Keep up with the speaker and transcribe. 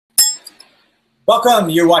Welcome.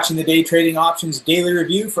 You're watching the Day Trading Options Daily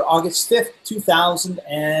Review for August 5th,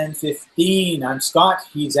 2015. I'm Scott.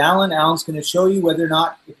 He's Alan. Alan's going to show you whether or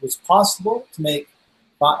not it was possible to make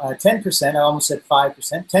 10%. I almost said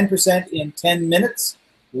 5%. 10% in 10 minutes.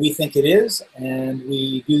 We think it is. And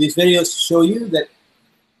we do these videos to show you that it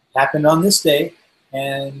happened on this day.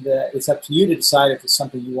 And it's up to you to decide if it's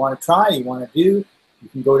something you want to try, you want to do. You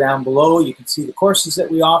can go down below. You can see the courses that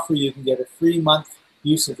we offer. You can get a free month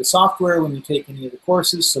use of the software when you take any of the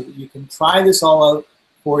courses so that you can try this all out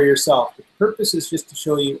for yourself. The purpose is just to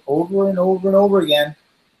show you over and over and over again.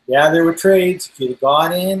 Yeah, there were trades. If you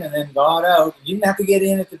got in and then got out, you didn't have to get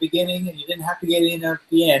in at the beginning and you didn't have to get in at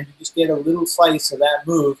the end. You just get a little slice of that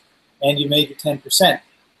move and you made your 10%.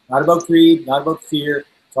 Not about greed, not about fear.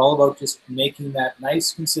 It's all about just making that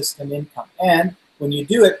nice, consistent income. And when you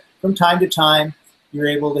do it from time to time, you're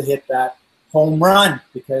able to hit that home run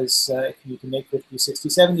because you can make 50, 60,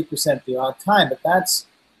 70% the odd time, but that's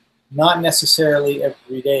not necessarily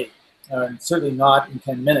every day, certainly not in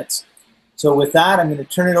 10 minutes. So with that, I'm going to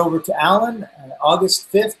turn it over to Alan.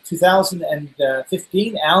 August 5th,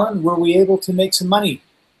 2015. Alan, were we able to make some money?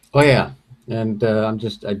 Oh yeah, and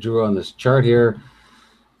I drew on this chart here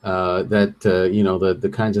the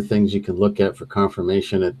kinds of things you can look at for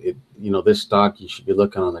confirmation. This stock you should be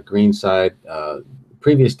looking on the green side.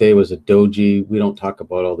 Previous day was a doji. We don't talk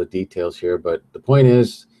about all the details here, but the point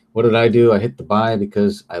is, what did I do? I hit the buy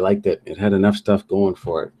because I liked it. It had enough stuff going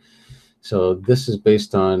for it. So this is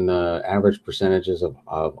based on average percentages of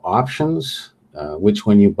options, which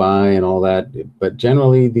one you buy and all that. But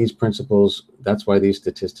generally, these principles, that's why these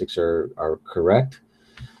statistics are correct.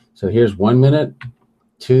 So here's 1 minute,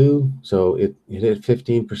 2. So it hit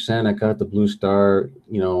 15%. I got the blue star.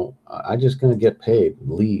 I'm just going to get paid and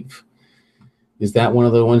leave. Is that one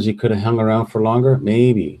of the ones you could have hung around for longer?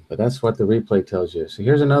 Maybe, but that's what the replay tells you. So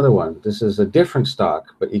here's another one. This is a different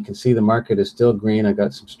stock, but you can see the market is still green. I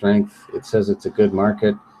got some strength. It says it's a good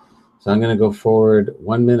market. So I'm going to go forward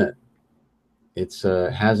 1 minute. It's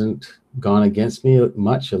hasn't gone against me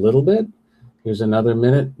much, a little bit. Here's another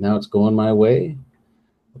minute. Now it's going my way.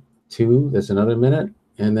 2, that's another minute.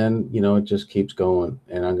 And then, it just keeps going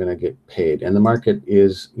and I'm going to get paid. And the market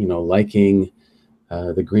is, liking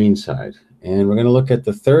the green side. And we're going to look at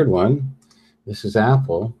the third one. This is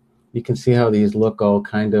Apple. You can see how these look all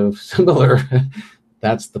kind of similar.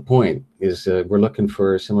 That's the point, is we're looking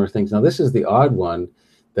for similar things. Now, this is the odd one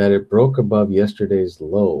that it broke above yesterday's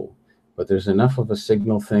low, but there's enough of a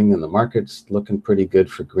signal thing and the market's looking pretty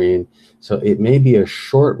good for green. So it may be a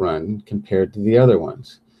short run compared to the other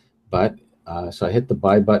ones. But so I hit the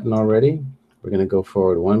buy button already. We're going to go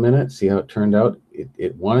forward 1 minute, see how it turned out.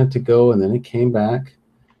 It wanted to go and then it came back.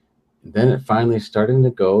 Then it finally starting to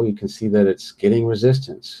go. You can see that it's getting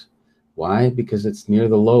resistance. Why? Because it's near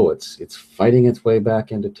the low. It's fighting its way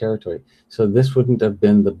back into territory. So this wouldn't have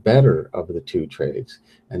been the better of the two trades.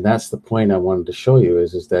 And that's the point I wanted to show you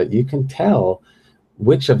is that you can tell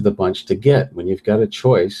which of the bunch to get. When you've got a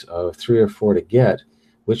choice of 3 or 4 to get,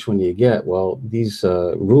 which one do you get? Well, these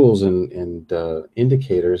rules and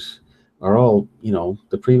indicators are all,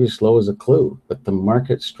 the previous low is a clue, but the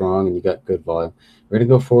market's strong and you got good volume. We're going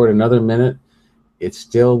to go forward another minute. It's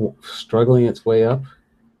still struggling its way up,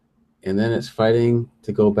 and then it's fighting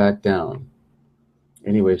to go back down.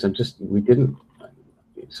 Anyways,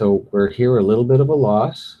 so we're here a little bit of a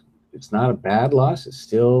loss. It's not a bad loss. It's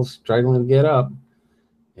still struggling to get up,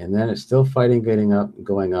 and then it's still fighting getting up,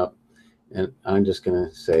 going up, and I'm just going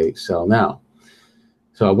to say sell now.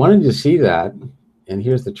 So I wanted you to see that, and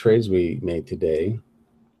here's the trades we made today,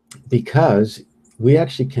 because we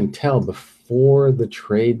actually can tell before the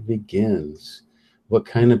trade begins what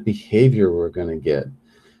kind of behavior we're going to get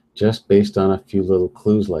just based on a few little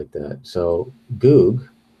clues like that. So Goog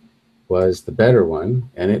was the better one,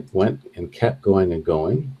 and it went and kept going and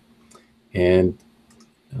going. And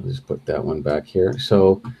I'll just put that one back here.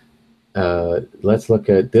 So let's look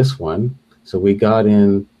at this one. So we got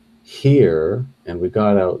in here and we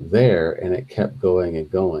got out there and it kept going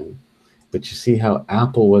and going. But you see how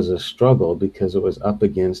Apple was a struggle because it was up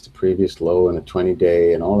against a previous low and a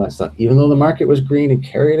 20-day and all that stuff, even though the market was green and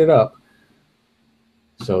carried it up.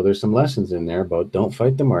 So there's some lessons in there about don't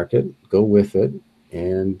fight the market, go with it.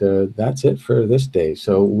 And that's it for this day.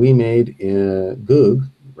 So we made Goog,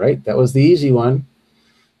 right? That was the easy one.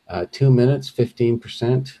 2 minutes,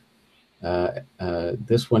 15%.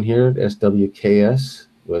 This one here, SWKS,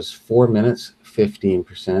 was 4 minutes,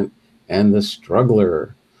 15%. And the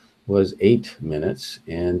struggler was 8 minutes,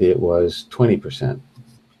 and it was 20%.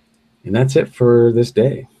 And that's it for this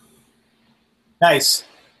day. Nice.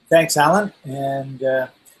 Thanks, Alan. And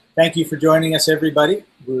thank you for joining us, everybody.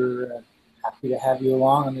 We're happy to have you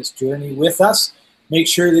along on this journey with us. Make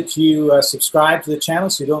sure that you subscribe to the channel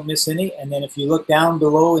so you don't miss any. And then if you look down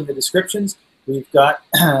below in the descriptions, we've got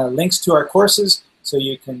links to our courses so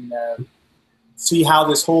you can see how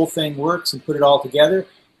this whole thing works and put it all together.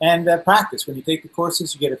 And practice. When you take the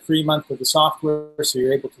courses, you get a free month of the software, so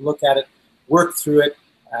you're able to look at it, work through it,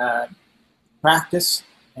 practice.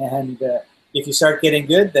 And if you start getting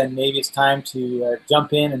good, then maybe it's time to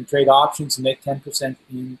jump in and trade options and make 10%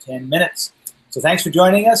 in 10 minutes. So thanks for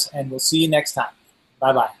joining us, and we'll see you next time.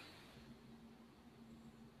 Bye-bye.